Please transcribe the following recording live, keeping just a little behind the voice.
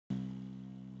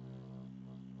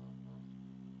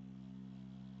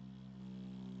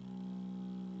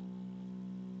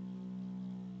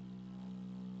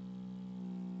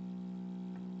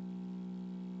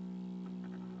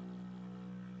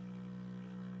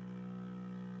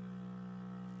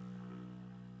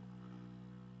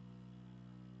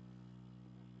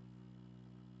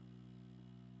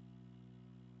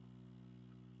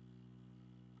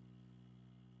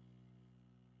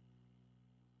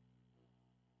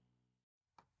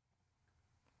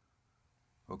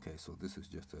Okay, so this is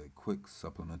just a quick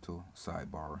supplemental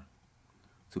sidebar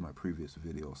to my previous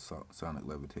video, Sonic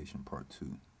Levitation Part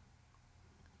 2.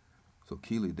 So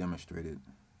Keely demonstrated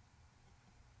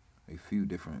a few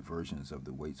different versions of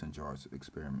the weights and jars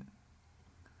experiment.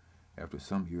 After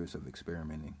some years of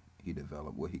experimenting, he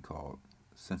developed what he called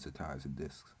sensitized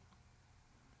discs.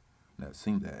 Now it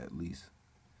seemed that at least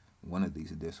one of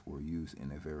these discs were used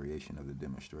in a variation of the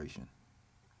demonstration.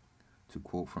 To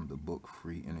quote from the book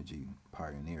Free Energy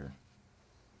Pioneer,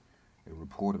 a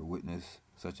reporter witnessed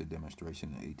such a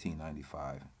demonstration in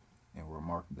 1895 and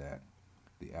remarked that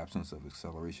the absence of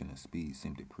acceleration and speed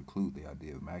seemed to preclude the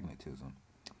idea of magnetism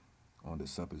on the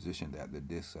supposition that the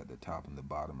discs at the top and the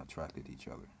bottom attracted each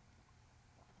other.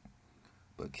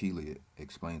 But Keely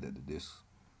explained that the discs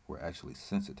were actually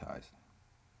sensitized,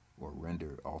 or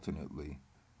rendered alternately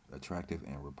attractive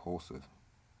and repulsive,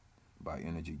 by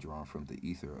energy drawn from the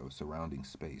ether of surrounding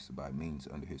space by means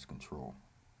under his control.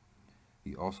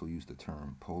 He also used the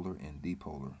term polar and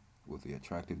dipolar, with the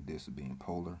attractive discs being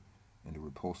polar and the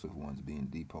repulsive ones being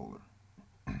dipolar.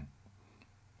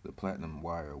 The platinum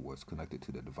wire was connected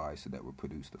to the device that would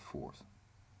produce the force.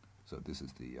 So this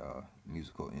is the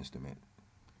musical instrument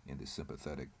in the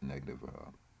sympathetic negative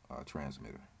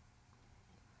transmitter.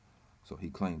 So he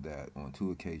claimed that on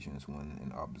 2 occasions when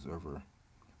an observer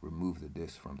removed the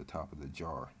disc from the top of the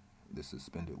jar, the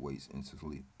suspended weights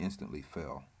instantly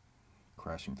fell,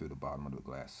 crashing through the bottom of the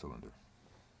glass cylinder.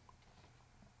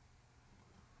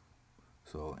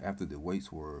 So after the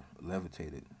weights were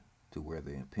levitated to where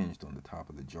they impinged on the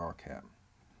top of the jar cap,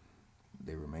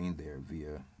 they remained there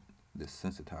via this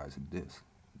sensitized disc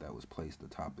that was placed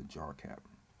atop the jar cap.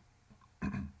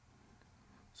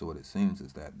 So what it seems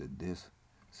is that the disc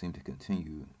seemed to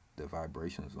continue the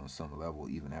vibrations on some level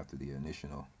even after the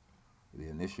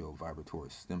initial vibratory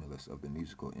stimulus of the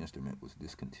musical instrument was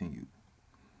discontinued,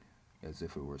 as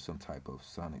if it were some type of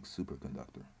sonic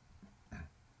superconductor.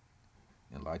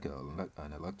 And like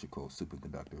an electrical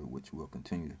superconductor, which will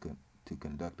continue to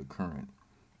conduct a current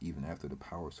even after the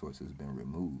power source has been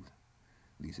removed,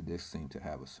 these discs seem to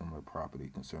have a similar property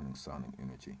concerning sonic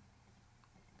energy.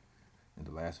 In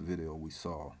the last video, we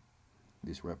saw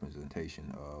this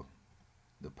representation of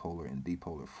the polar and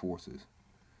dipolar forces,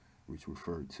 which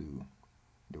referred to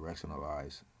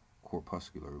directionalized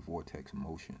corpuscular vortex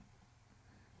motion,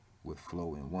 with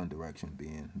flow in one direction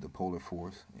being the polar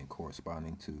force and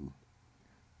corresponding to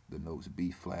the notes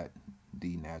B flat,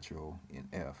 D natural, and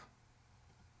F,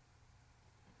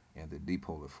 and the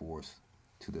dipolar force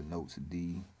to the notes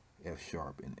D, F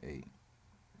sharp, and A.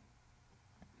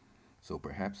 So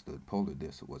perhaps the polar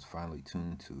disc was finally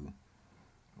tuned to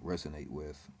resonate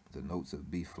with the notes of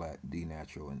B flat, D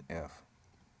natural, and F,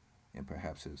 and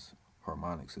perhaps its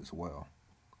harmonics as well,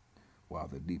 while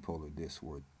the dipolar discs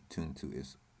were tuned to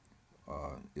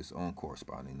its own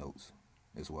corresponding notes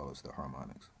as well as the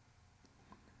harmonics.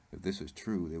 If this is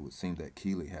true, it would seem that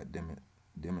Keely had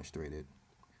demonstrated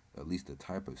at least a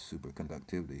type of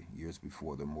superconductivity years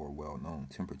before the more well-known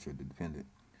temperature-dependent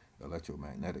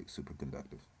electromagnetic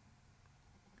superconductors.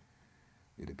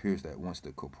 It appears that once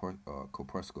the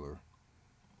corpuscular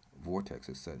vortex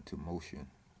is set into motion,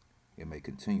 it may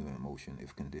continue in motion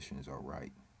if conditions are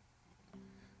right.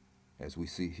 As we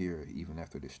see here, even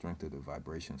after the strength of the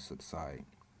vibrations subside,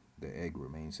 the egg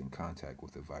remains in contact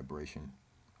with the vibration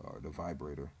or the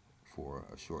vibrator for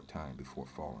a short time before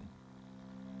falling.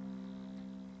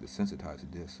 The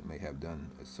sensitized disc may have done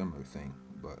a similar thing,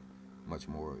 but much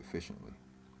more efficiently,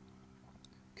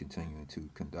 continuing to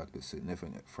conduct a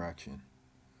significant fraction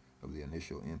of the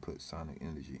initial input sonic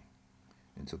energy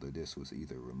until the disc was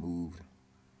either removed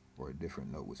or a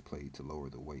different note was played to lower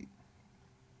the weight.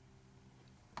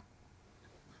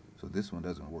 So this one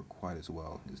doesn't work quite as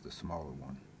well as the smaller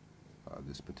one.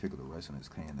 This particular resonance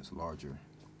can is larger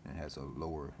and has a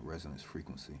lower resonance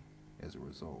frequency as a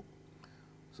result.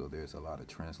 So there's a lot of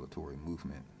translatory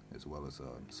movement as well as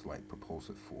a slight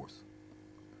propulsive force.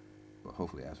 But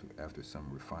hopefully after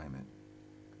some refinement,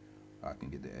 I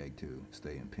can get the egg to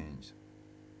stay impinged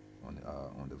on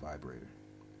the vibrator.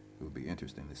 It would be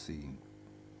interesting to see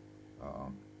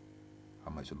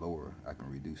how much lower I can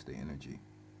reduce the energy,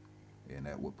 and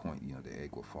at what point the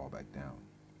egg will fall back down.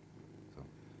 So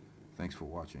thanks for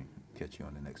watching. Catch you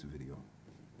on the next video.